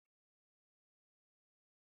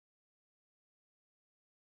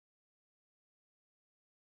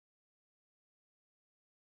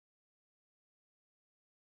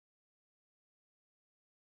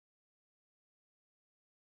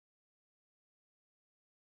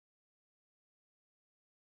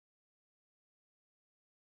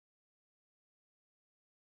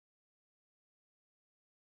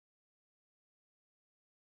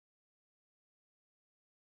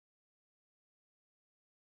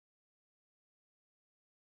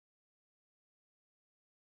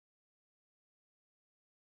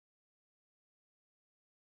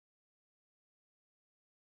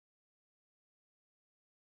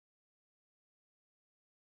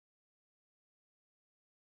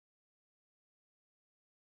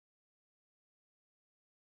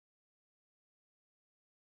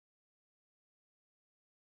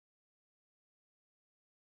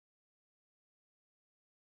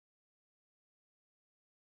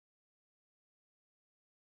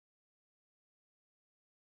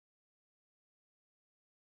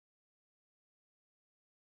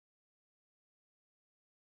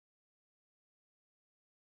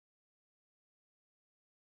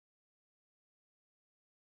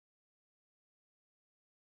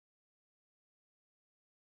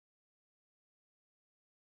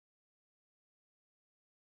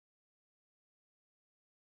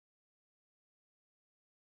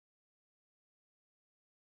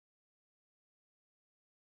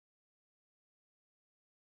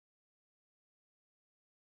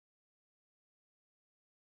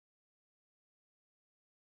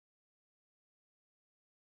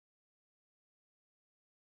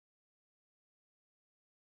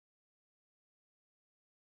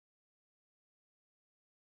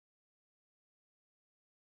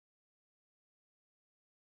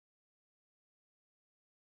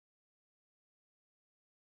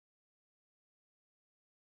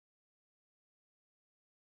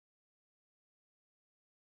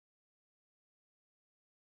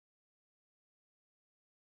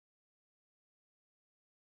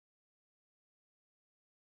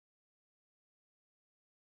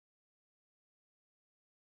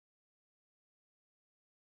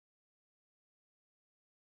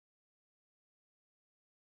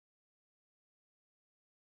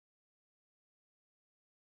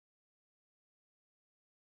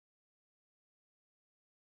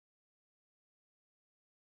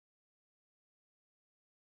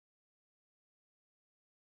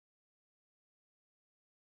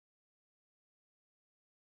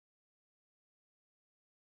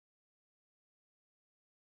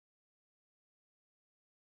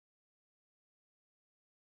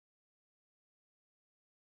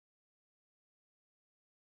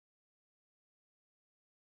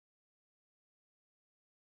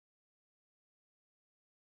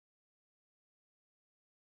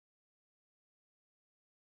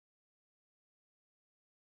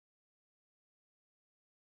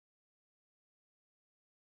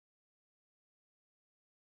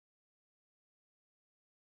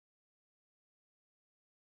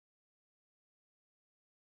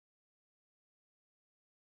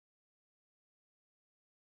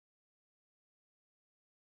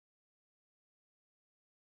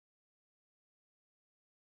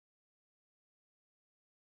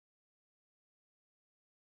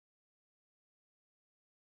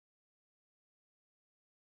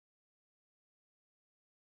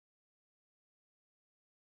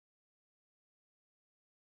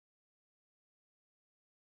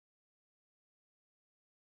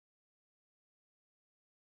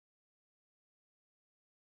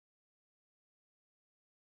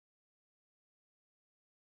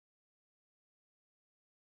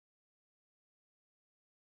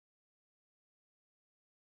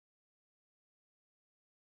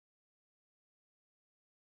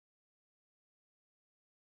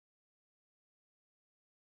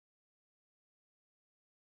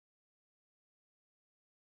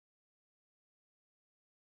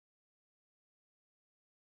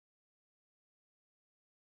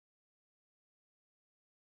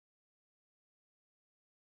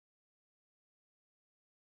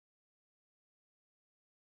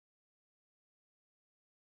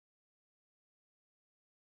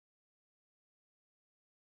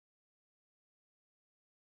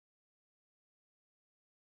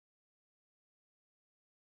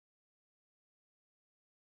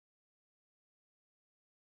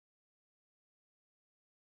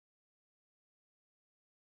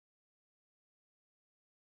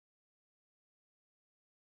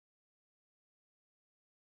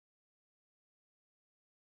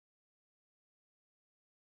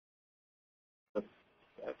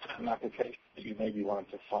patent application that you maybe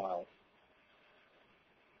wanted to file.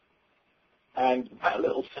 And that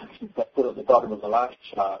little sentence I put at the bottom of the last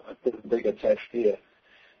chart, I put a bigger text here.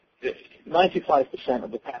 95%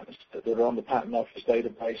 of the patents that are on the Patent Office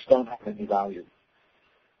database don't have any value.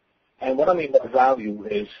 And what I mean by value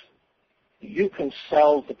is you can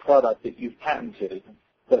sell the product that you've patented,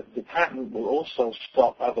 but the patent will also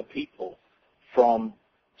stop other people from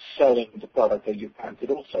selling the product that you've patented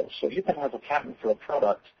also. So you can have a patent for a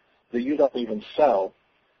product that you don't even sell,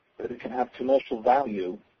 but it can have commercial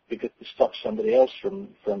value because it stops somebody else from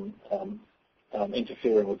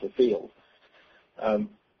interfering with the field.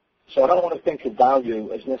 So I don't want to think of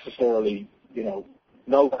value as necessarily,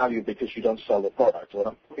 no value because you don't sell the product. What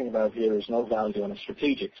I'm talking about here is no value in a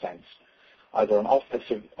strategic sense, either an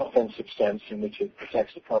offensive sense in which it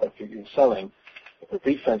protects the product that you're selling, or a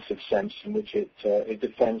defensive sense in which it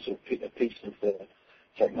defends a piece of the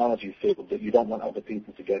technology field that you don't want other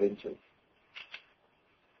people to get into.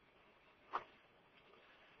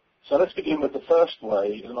 So let's begin with the first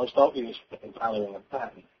way. The most obvious way of valuing a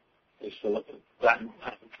patent is to look at patent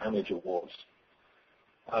damage awards.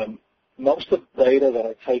 Most of the data that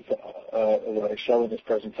I take, that I show in this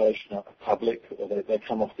presentation are public, or they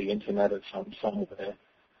come off the internet at somewhere,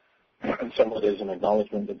 and somewhere there's an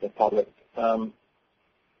acknowledgement that they're public.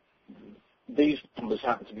 These numbers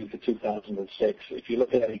happen to be for 2006. If you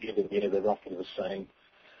look at any given year, they're roughly the same.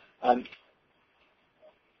 And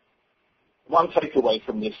one takeaway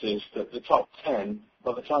from this is that the top 10,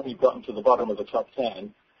 by the time you've gotten to the bottom of the top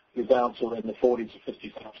 10, you're down to in the $40,000 to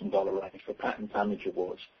 $50,000 range for patent damage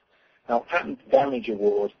awards. Now, patent damage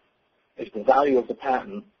award is the value of the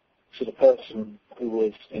patent to the person who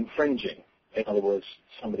was infringing. In other words,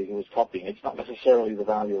 somebody who was copying. It's not necessarily the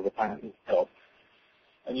value of the patent itself.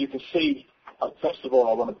 And you can see, first of all,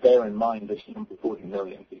 I want to bear in mind this number 40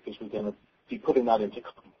 million because we're going to be putting that into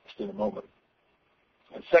context in a moment.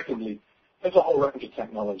 And secondly, there's a whole range of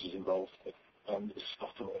technologies involved. There's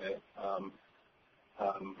software,